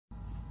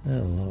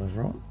Hello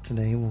everyone.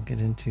 Today we'll get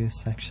into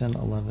section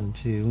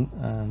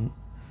 11.2 on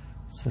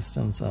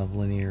systems of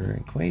linear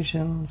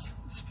equations,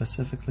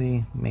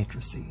 specifically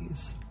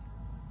matrices.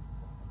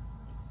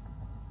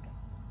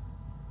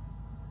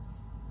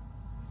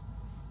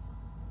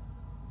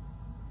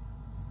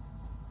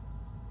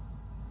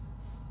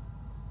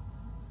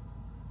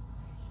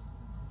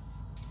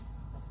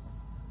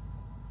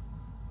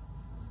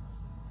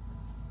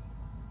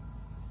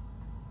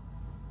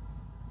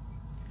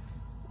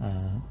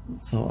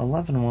 So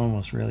 11.1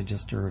 was really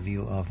just a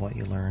review of what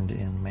you learned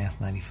in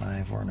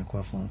Mth165 or an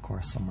equivalent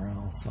course somewhere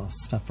else. So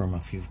stuff from a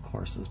few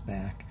courses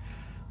back.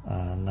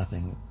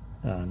 Nothing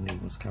new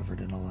was covered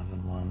in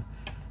 11.1.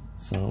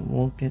 So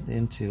we'll get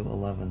into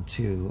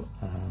 11.2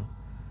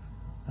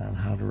 on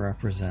how to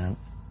represent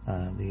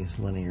these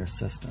linear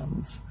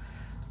systems.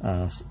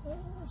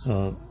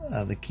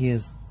 The key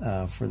is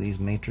for these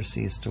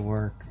matrices to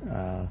work,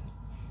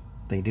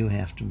 they do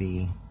have to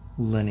be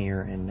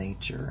linear in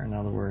nature. In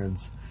other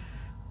words,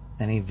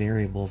 any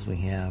variables we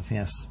have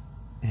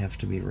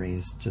to be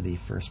raised to the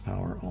first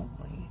power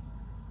only.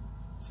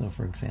 So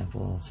for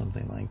example,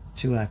 something like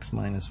 2x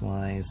minus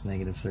y is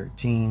negative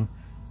 13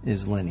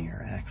 is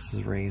linear. X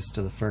is raised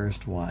to the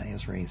first, y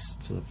is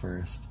raised to the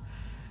first.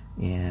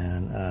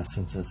 And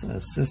since it's a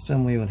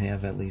system, we would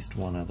have at least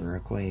one other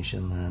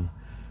equation then.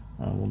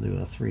 We'll do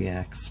a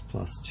 3x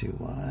plus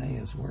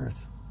 2y is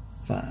worth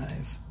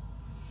 5.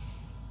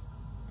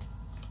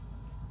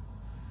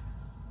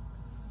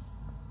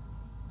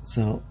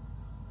 So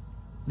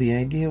the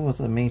idea with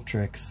a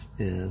matrix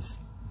is,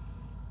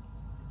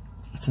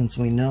 since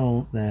we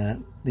know that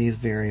these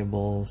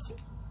variables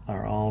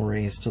are all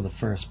raised to the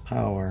first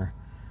power,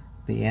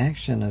 the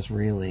action is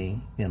really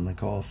in the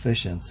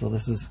coefficients. So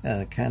this is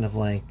kind of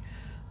like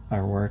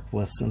our work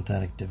with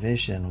synthetic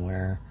division,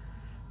 where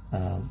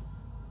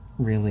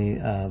really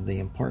the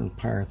important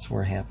parts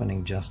were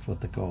happening just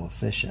with the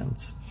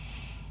coefficients.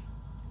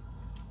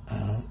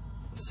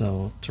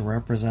 So to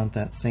represent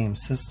that same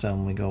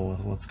system, we go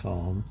with what's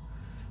called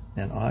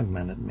an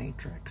augmented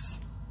matrix.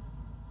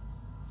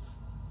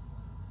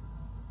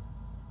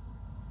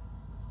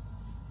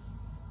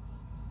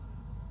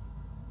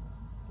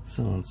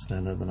 So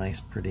instead of the nice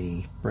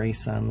pretty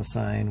brace on the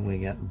side, we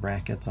get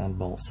brackets on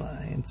both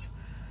sides.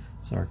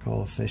 So our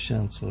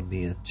coefficients would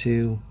be a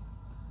 2,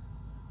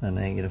 a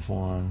negative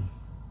 1,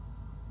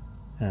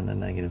 and a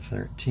negative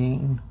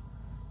 13,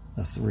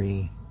 a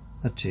 3,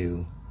 a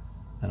 2,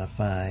 and a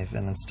 5.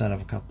 And instead of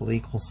a couple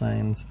equal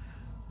signs,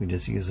 we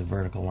just use a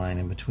vertical line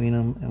in between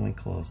them and we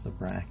close the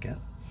bracket.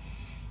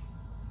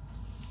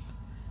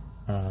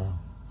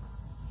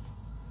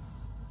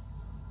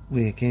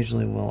 We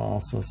occasionally will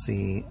also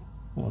see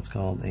what's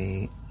called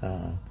a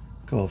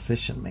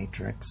coefficient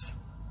matrix.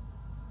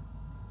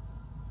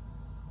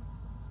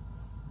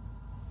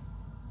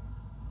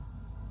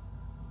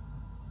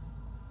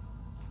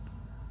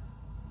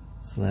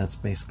 So that's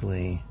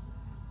basically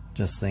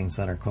just things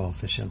that are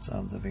coefficients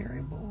of the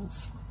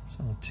variables.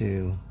 So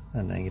 2,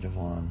 a negative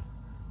 1,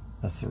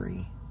 a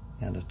 3,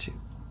 and a 2.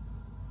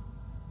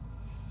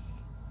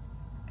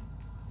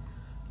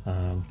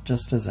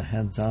 Just as a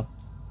heads up,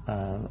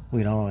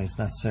 we don't always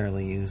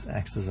necessarily use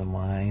x's and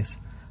y's.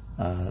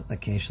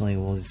 Occasionally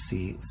we'll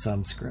see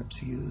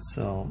subscripts used.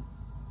 So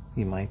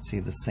you might see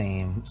the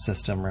same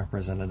system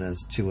represented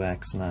as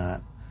 2x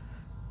naught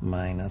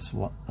minus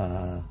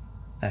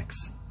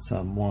x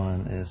sub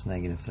 1 is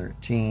negative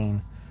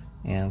 13,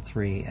 and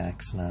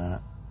 3x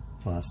naught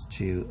plus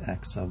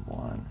 2x sub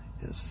 1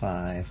 is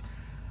 5.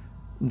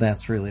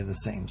 That's really the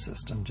same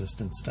system, just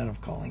instead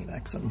of calling it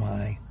x and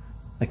y,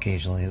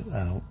 occasionally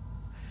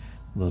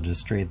they'll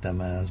just treat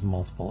them as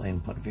multiple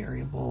input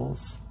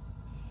variables.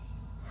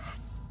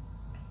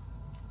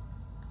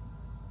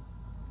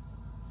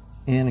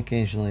 And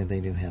occasionally they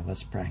do have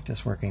us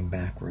practice working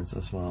backwards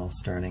as well,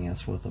 starting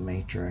us with a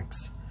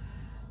matrix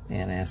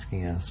and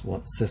asking us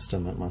what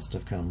system it must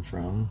have come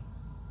from.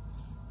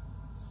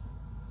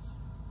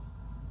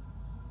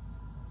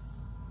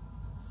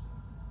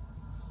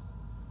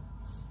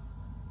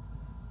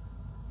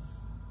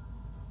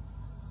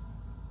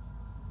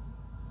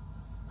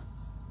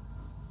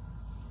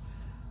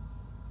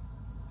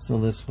 So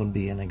this would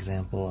be an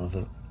example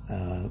of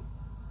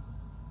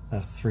a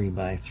 3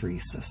 by 3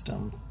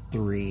 system.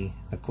 3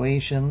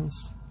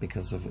 equations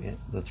because of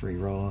the 3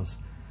 rows,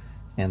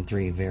 and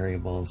 3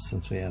 variables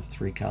since we have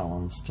 3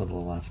 columns to the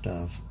left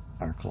of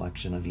our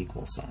collection of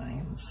equal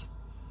signs.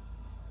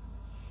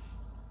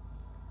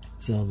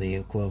 So the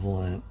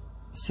equivalent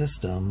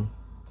system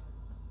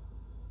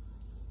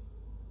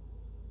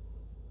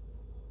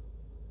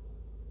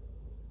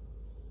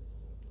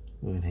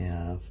would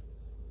have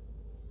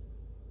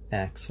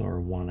x, or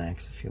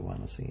 1x if you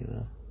want to see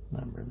the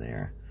number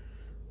there,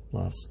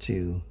 plus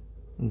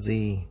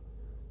 2z,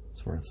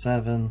 it's worth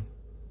 7,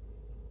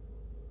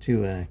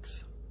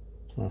 2x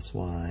plus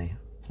y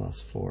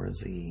plus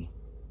 4z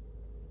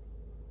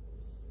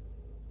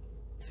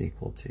is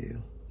equal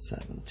to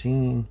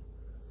 17,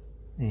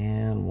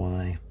 and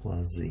y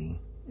plus z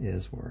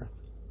is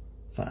worth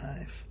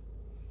 5.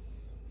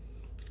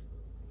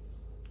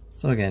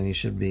 So again, you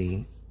should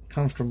be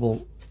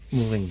comfortable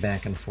moving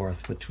back and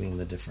forth between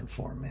the different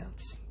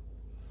formats.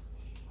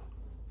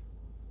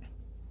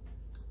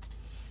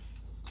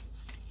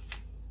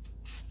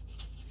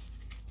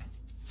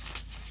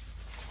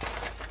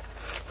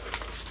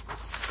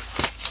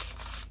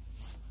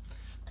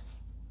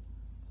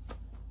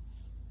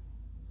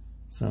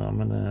 So I'm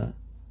going to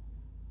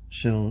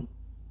show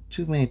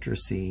two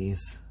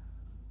matrices,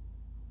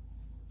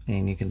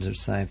 and you can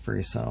decide for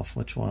yourself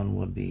which one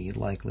would be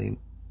likely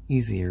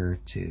easier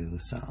to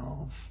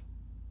solve.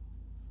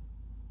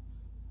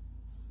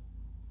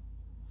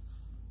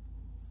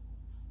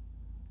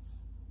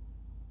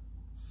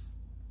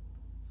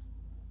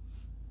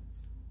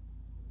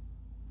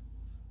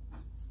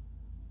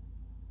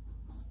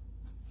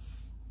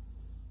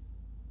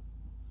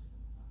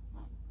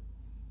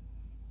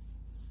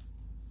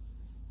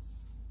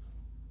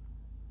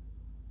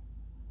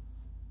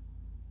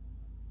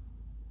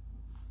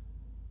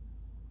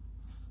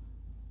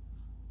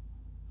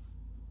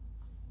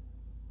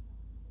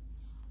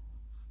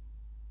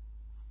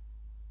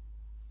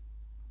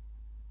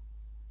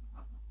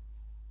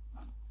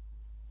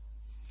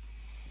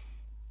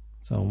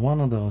 So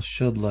one of those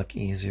should look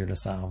easier to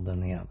solve than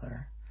the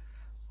other.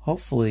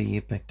 Hopefully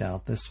you picked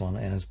out this one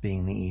as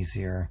being the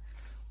easier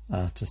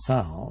to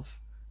solve.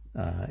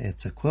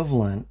 It's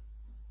equivalent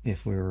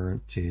if we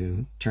were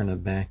to turn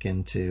it back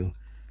into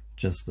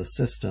just the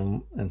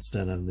system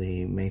instead of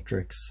the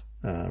matrix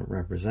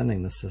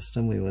representing the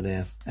system. We would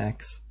have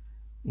x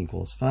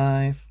equals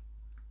 5,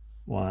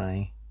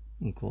 y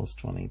equals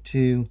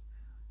 22,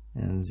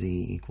 and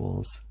z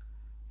equals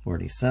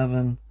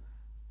 47.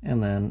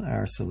 And then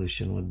our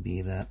solution would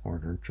be that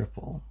ordered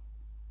triple.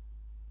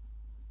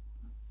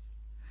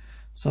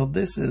 So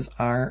this is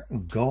our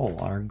goal.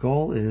 Our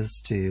goal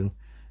is to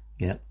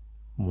get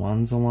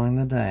ones along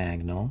the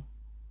diagonal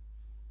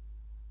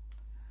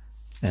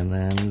and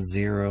then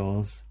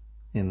zeros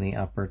in the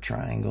upper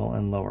triangle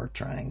and lower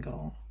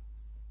triangle.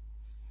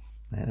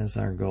 That is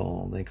our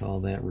goal. They call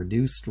that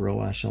reduced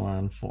row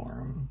echelon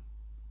form.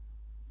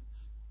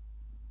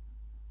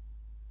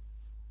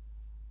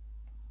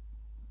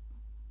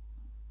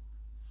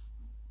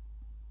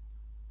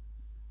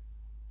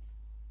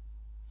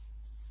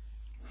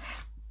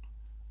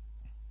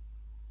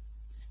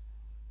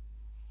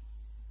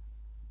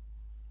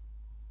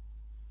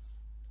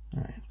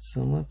 Alright,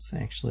 so let's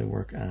actually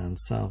work on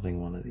solving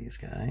one of these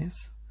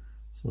guys.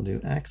 So we'll do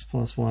x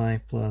plus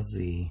y plus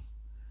z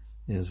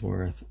is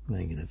worth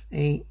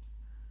 -8.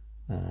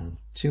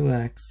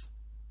 2x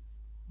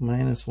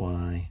minus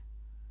y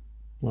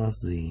plus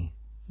z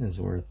is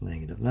worth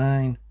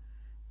 -9.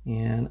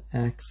 And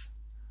x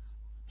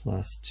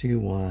plus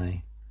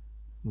 2y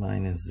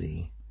minus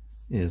z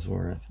is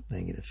worth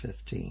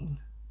 -15.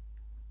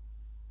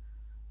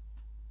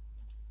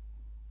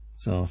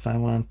 So if I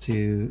want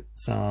to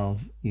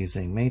solve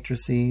using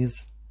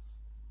matrices,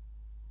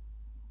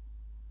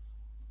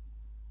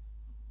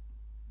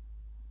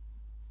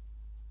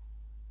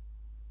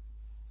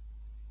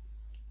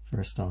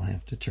 first I'll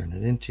have to turn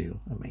it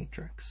into a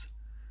matrix.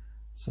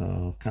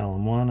 So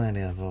column 1, I'd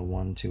have a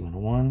 1, 2, and a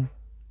 1.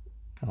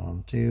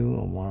 Column 2,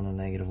 a 1, a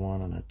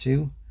 -1, and a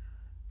 2.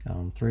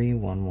 Column 3,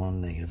 1,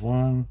 1,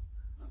 -1.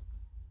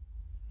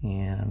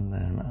 And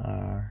then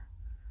our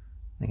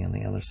thing on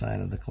the other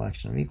side of the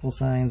collection of equal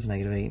signs,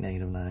 -8,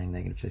 -9,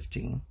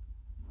 -15.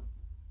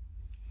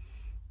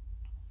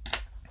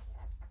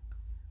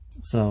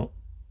 So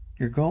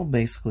your goal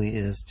basically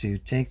is to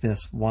take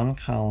this one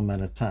column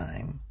at a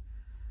time.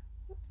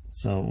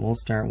 So we'll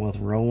start with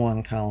row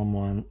 1, column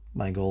 1.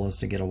 My goal is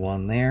to get a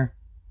 1 there.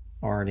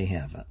 Already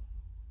have it.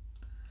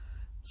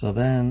 So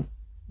then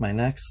my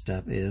next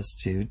step is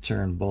to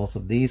turn both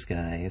of these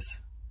guys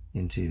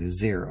into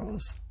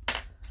zeros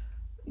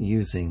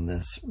using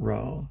this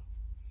row.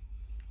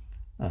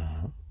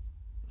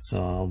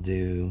 So I'll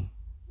do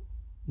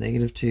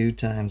 -2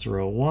 times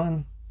row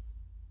 1,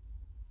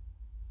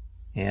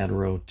 add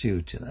row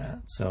 2 to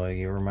that. So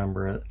you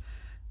remember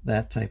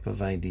that type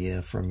of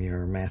idea from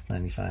your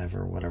Math95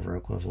 or whatever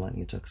equivalent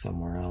you took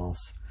somewhere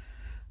else.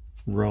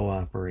 Row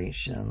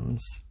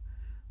operations.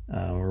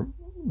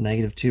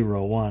 -2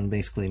 row 1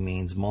 basically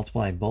means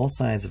multiply both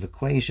sides of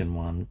equation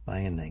 1 by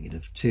a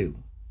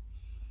 -2.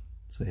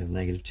 So we have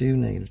 -2,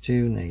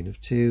 -2,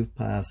 -2,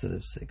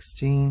 positive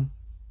 16.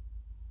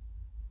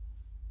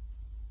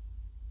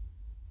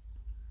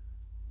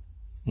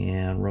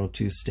 And row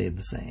 2 stayed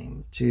the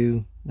same.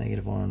 2,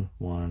 -1,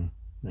 1,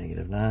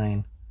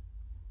 -9.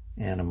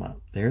 Add them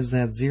up. There's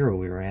that 0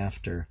 we were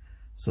after.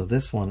 So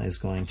this one is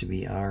going to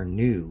be our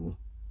new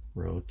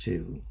row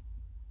 2.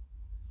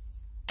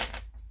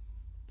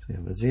 So we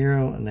have a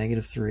 0, a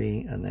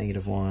 -3, a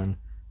 -1,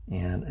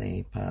 and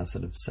a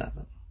positive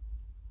 7.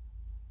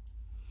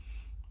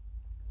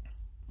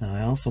 Now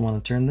I also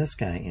want to turn this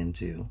guy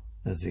into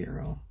a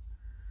 0.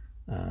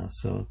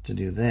 So to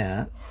do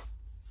that,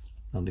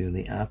 I'll do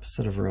the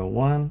opposite of row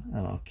 1,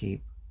 and I'll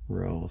keep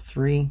row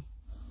 3,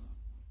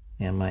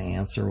 and my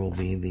answer will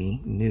be the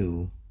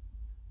new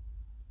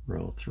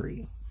row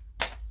 3.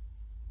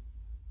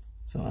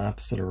 So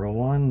opposite of row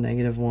 1,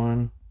 negative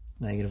 1,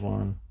 negative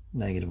 1,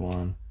 negative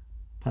 1,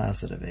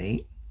 positive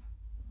 8.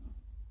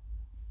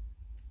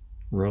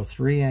 Row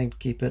 3, I'd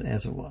keep it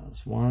as it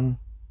was. 1,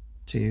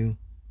 2,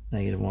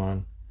 negative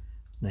 1,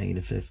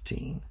 negative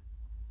 15.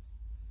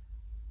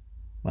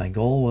 My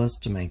goal was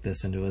to make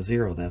this into a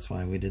 0. That's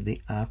why we did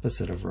the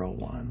opposite of row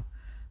 1.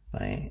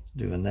 If I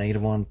do a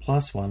negative 1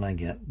 plus 1, I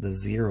get the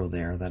 0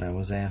 there that I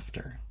was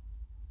after.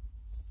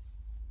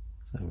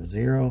 So I have a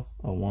 0,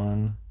 a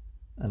 1,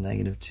 a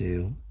negative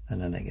 2,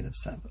 and a negative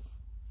 7.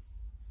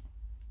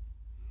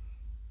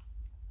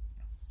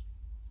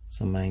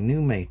 So my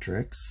new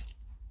matrix,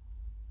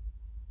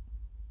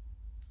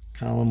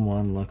 column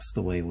 1 looks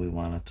the way we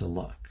want it to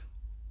look.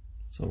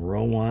 So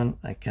row 1,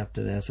 I kept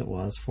it as it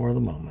was for the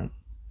moment.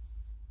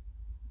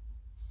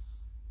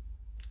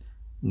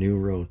 New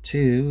row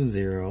 2,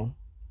 0,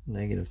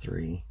 negative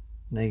 3,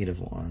 negative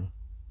 1,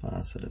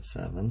 positive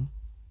 7.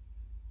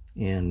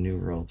 And new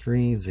row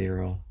 3,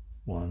 0,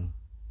 1,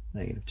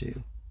 negative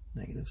 2,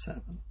 negative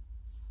 7.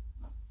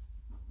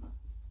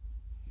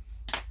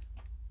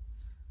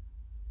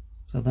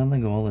 So then the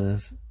goal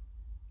is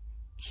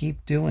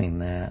keep doing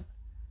that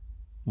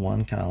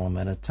one column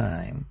at a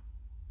time.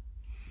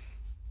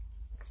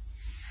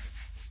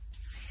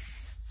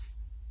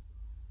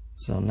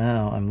 So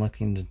now I'm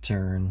looking to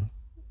turn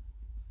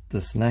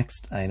this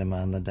next item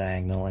on the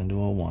diagonal into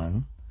a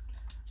 1.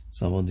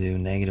 So we'll do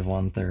negative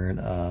 1/3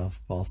 of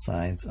both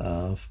sides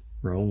of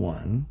row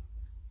 1.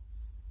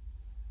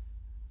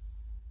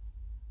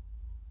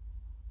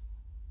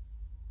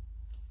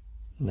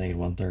 Negative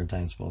 1/3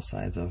 times both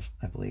sides of,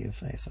 I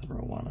believe I said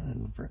row 1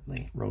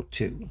 inadvertently, row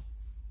 2.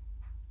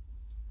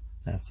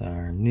 That's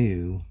our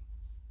new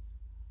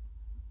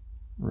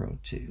row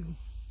 2.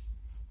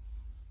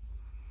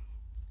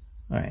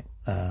 Alright,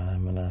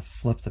 I'm going to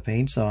flip the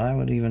page, so I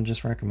would even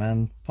just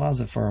recommend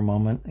pause it for a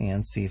moment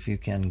and see if you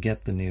can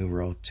get the new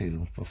row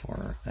 2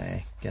 before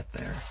I get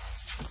there.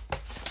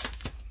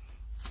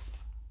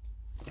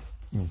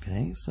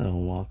 Okay, so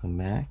welcome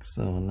back.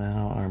 So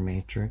now our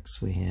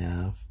matrix, we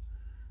have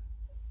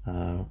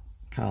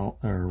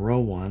row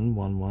 1,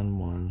 1, 1,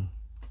 1,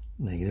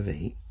 negative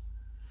 8.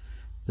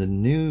 The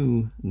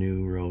new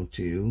row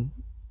 2,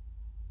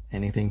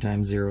 anything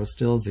times 0 is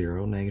still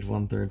 0. Negative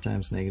 1/3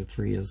 times negative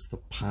 3 is the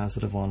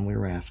positive one we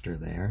were after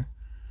there.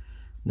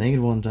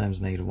 Negative 1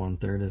 times negative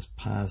 1/3 is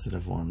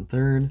positive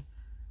 1/3.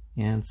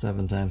 And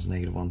 7 times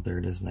negative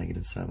 1/3 is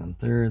negative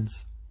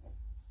 7/3.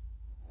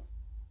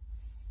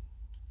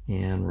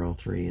 And row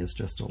 3 is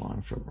just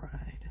along for the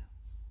ride.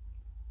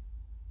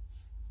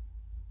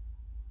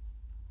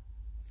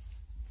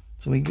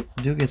 So we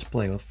do get to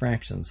play with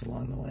fractions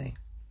along the way.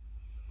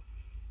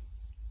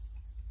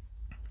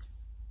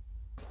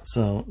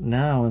 So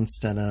now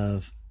instead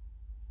of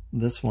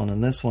this one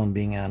and this one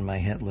being on my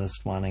hit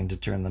list wanting to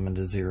turn them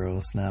into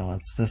zeros, now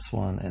it's this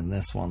one and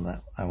this one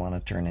that I want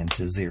to turn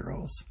into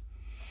zeros.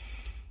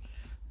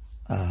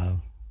 A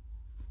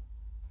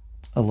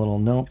little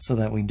note so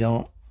that we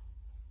don't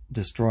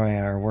destroy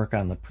our work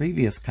on the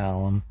previous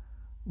column,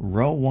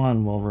 row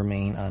 1 will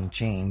remain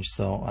unchanged,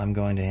 so I'm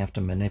going to have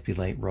to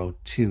manipulate row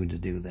 2 to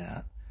do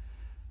that.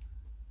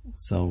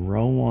 So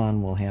row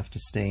 1 will have to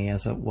stay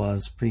as it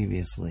was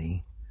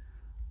previously.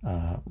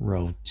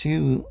 Row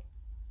 2,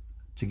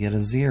 to get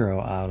a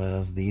 0 out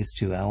of these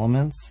two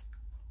elements,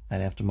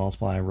 I'd have to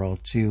multiply row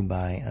 2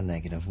 by a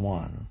negative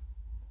 1.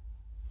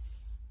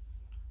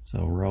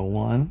 So row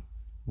 1,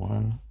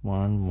 1,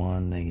 1,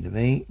 1, negative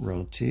 8.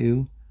 Row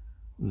 2,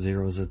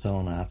 0 is its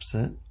own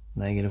opposite.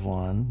 Negative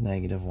 1,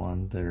 negative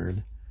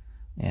 1/3,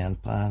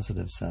 and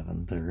positive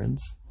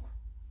 7/3.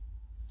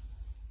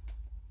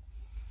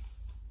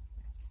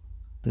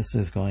 This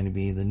is going to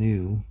be the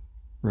new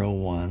row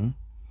 1.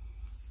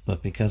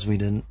 But because we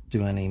didn't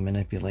do any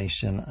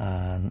manipulation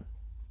on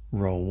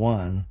row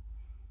 1,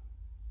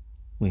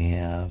 we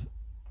have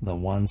the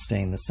 1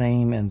 staying the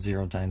same, and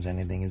 0 times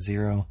anything is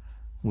 0.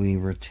 We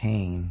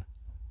retain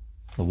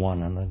the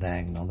 1 on the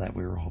diagonal that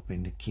we were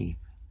hoping to keep.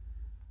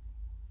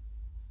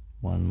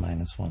 1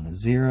 minus 1 is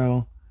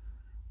 0.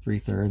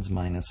 3/3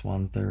 minus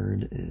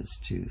 1/3 is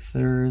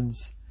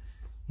 2/3.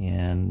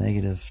 And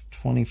negative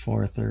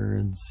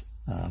 24/3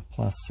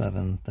 plus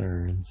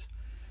 7/3.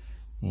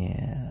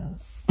 And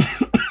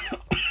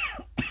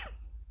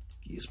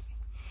excuse me.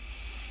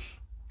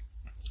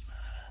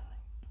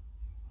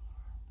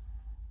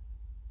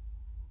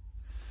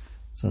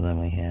 So then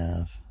we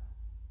have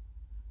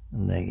a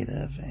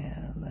negative,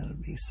 and that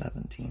would be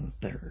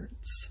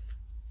 17/3.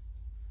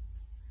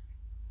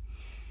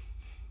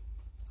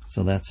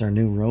 So that's our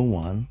new row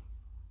 1.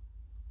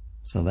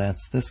 So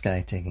that's this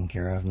guy taken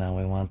care of. Now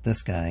we want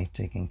this guy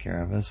taken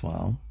care of as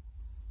well.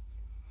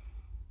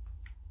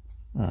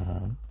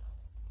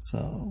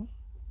 So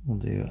we'll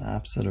do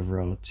opposite of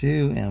row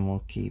 2, and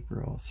we'll keep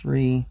row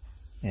 3,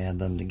 add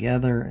them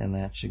together, and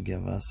that should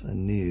give us a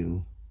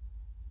new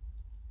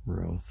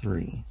row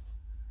 3.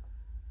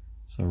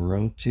 So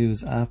row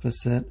 2's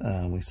opposite,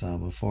 we saw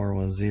before,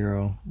 was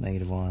 0,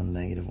 negative 1,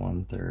 negative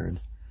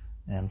 1/3,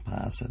 and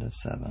positive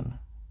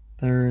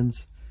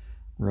 7/3.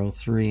 row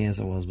 3 as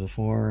it was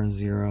before,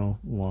 0,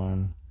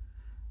 1,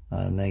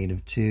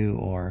 -2,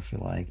 or if you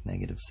like,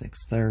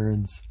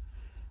 -6/3,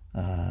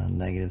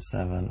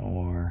 -7,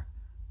 or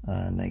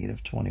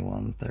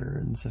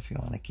 -21/3 if you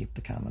want to keep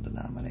the common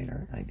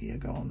denominator idea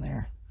going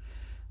there.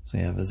 So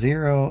you have a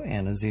 0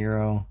 and a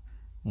 0,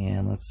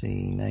 and let's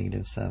see,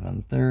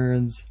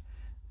 -7/3,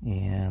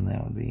 and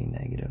that would be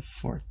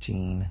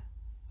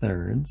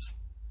 -14/3.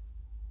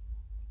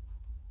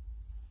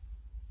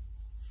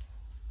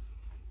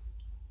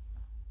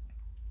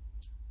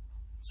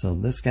 So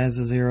this guy's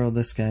a 0,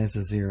 this guy's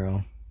a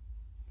 0.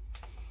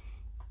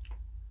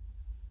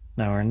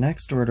 Now our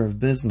next order of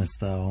business,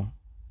 though,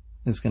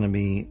 is going to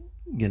be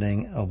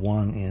getting a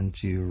 1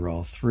 into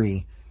row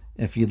 3.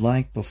 If you'd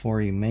like,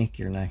 before you make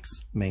your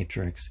next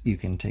matrix, you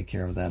can take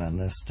care of that on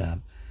this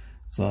step.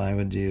 So I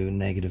would do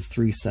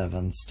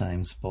 -3/7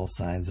 times both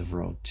sides of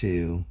row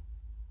 2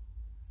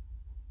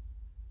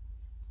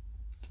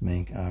 to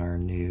make our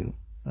new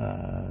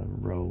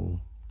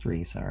row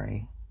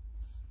 3,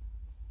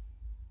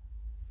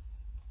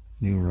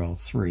 new row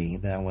 3.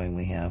 That way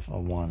we have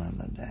a 1 on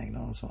the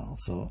diagonal as well.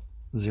 So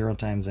 0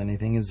 times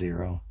anything is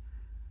 0.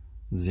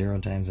 0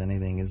 times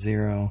anything is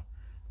 0.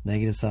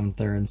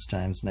 -7/3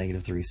 times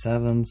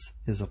 -3/7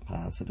 is a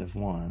positive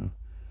 1.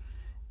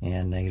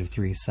 And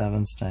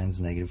 -3/7 times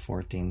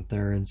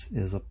 -14/3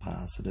 is a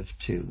positive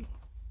 2.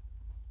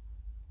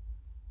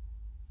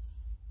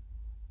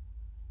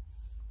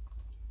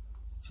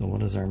 So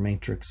what does our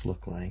matrix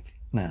look like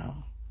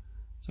now?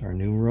 So our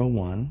new row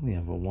 1, we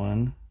have a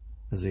 1,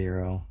 a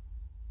 0,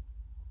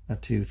 a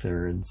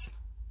 2/3,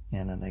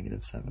 and a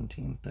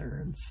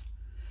 -17/3.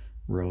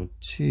 Row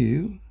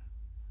 2,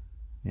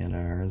 and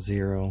our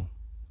 0,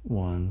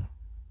 1,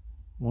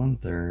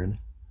 1/3,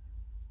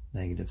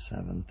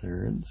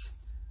 -7/3,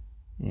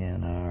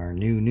 and our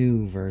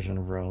new version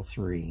of row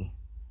 3.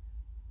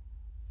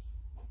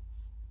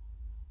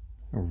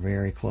 We're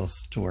very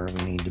close to where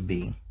we need to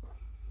be.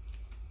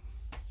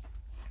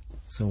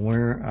 So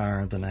where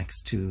are the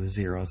next two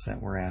zeros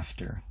that we're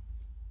after?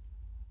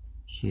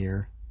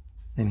 Here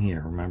and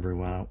here. Remember,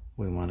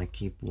 we want to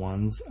keep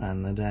 1s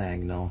on the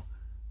diagonal,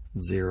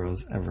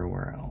 0s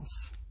everywhere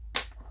else.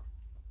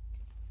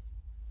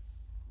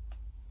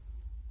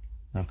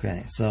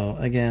 Okay, so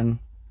again,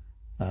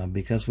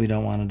 because we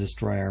don't want to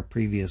destroy our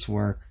previous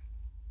work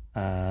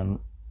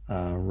on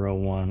row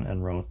 1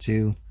 and row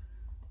 2,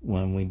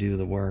 when we do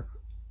the work,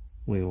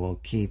 we will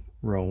keep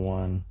row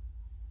 1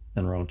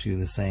 and row 2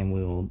 the same.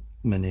 We will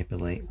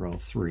manipulate row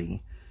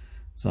 3.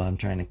 So I'm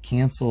trying to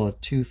cancel a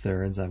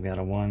 2/3. I've got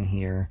a 1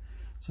 here.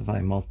 So if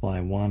I multiply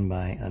 1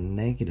 by a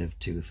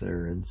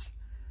 -2/3,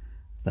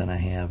 then I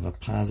have a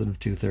positive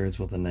 2/3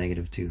 with a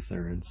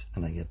 -2/3,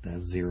 and I get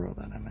that 0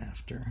 that I'm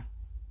after.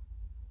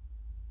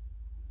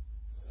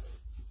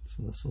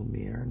 So this will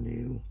be our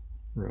new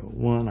row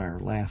 1, our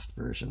last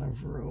version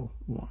of row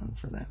 1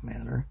 for that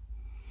matter.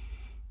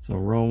 So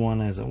row 1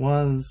 as it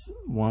was,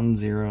 1,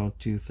 0,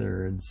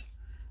 2/3,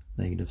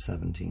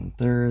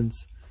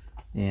 -17/3,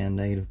 and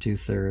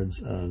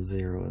 -2/3 of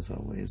 0 is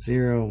always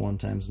 0. 1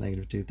 times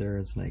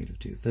 -2/3,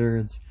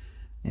 -2/3,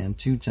 and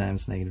 2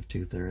 times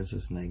 -2/3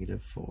 is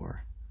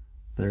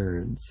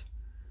 -4/3.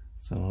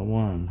 So a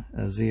 1,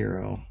 a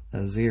 0,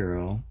 a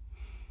 0.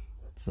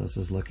 So this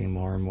is looking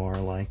more and more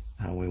like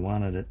how we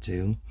wanted it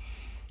to.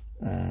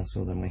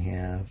 So then we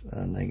have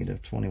a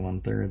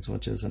 -21/3,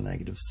 which is a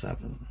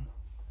 -7.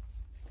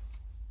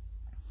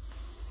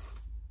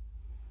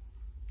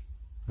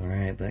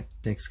 Alright, that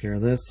takes care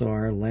of this. So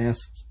our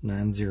last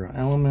non-zero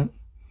element,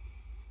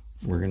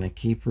 we're going to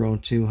keep row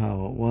 2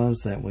 how it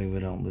was. That way we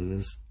don't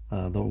lose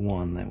the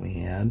 1 that we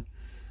had.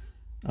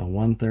 A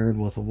 1/3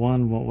 with a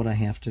 1, what would I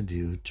have to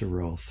do to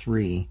row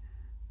 3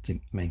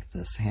 to make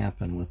this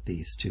happen with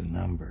these two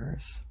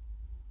numbers?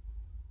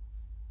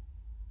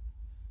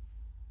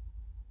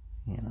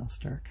 And I'll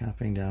start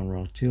copying down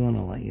row 2, and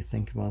I'll let you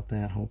think about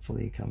that.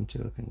 Hopefully you come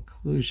to a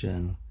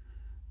conclusion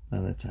by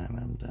the time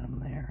I'm done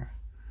there.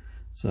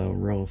 So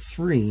row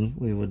 3,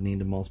 we would need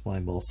to multiply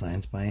both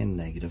sides by a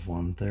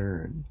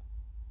 -1/3.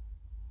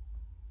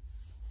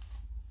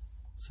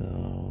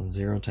 So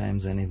 0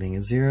 times anything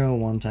is 0,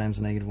 1 times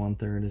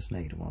 -1/3 is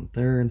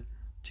 -1/3,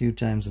 2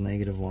 times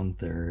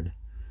 -1/3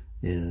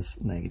 is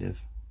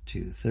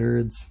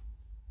 -2/3.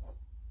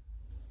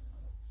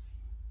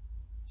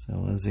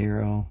 So a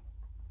 0,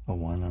 a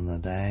 1 on the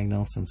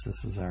diagonal, since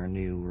this is our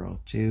new row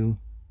 2,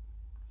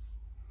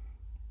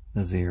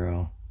 a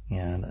 0,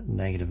 and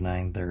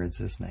 -9/3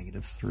 is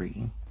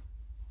 -3.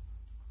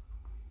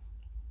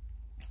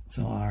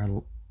 So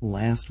our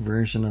last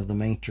version of the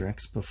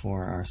matrix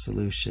before our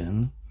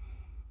solution,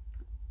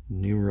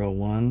 new row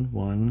 1,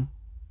 1,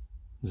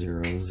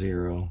 0,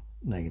 0,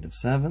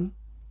 -7.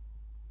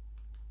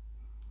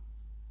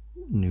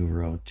 New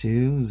row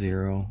 2,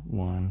 0,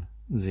 1,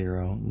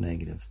 0,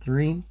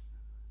 -3.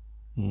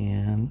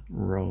 And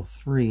row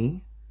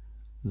 3,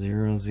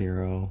 0,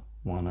 0,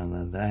 1 on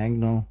the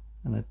diagonal,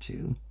 and a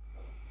 2.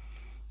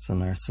 So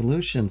in our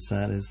solution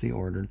set is the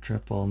ordered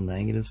triple,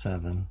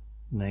 -7,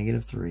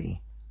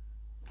 -3,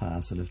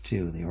 positive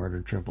 2. The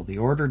ordered triple. The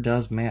order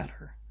does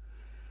matter.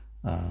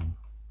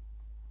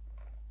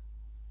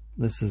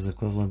 This is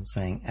equivalent to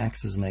saying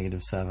x is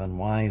 -7,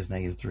 y is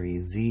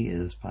 -3, z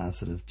is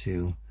positive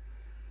 2.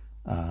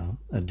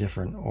 A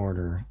different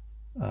order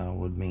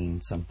would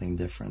mean something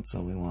different.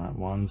 So we want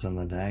 1s on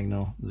the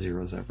diagonal,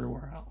 0s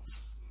everywhere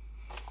else.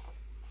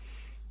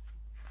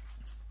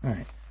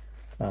 Alright,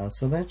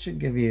 so that should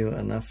give you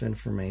enough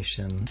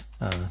information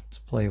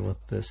to play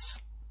with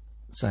this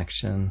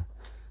section.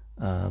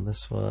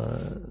 This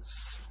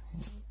was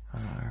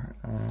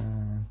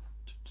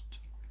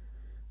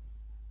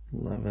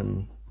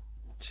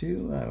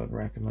 11.2. I would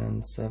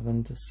recommend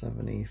 7 to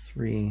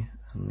 73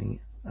 on the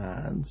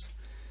odds.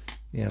 If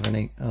you have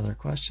any other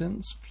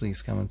questions,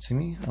 please come and see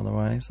me.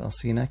 Otherwise, I'll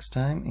see you next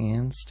time,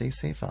 and stay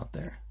safe out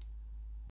there.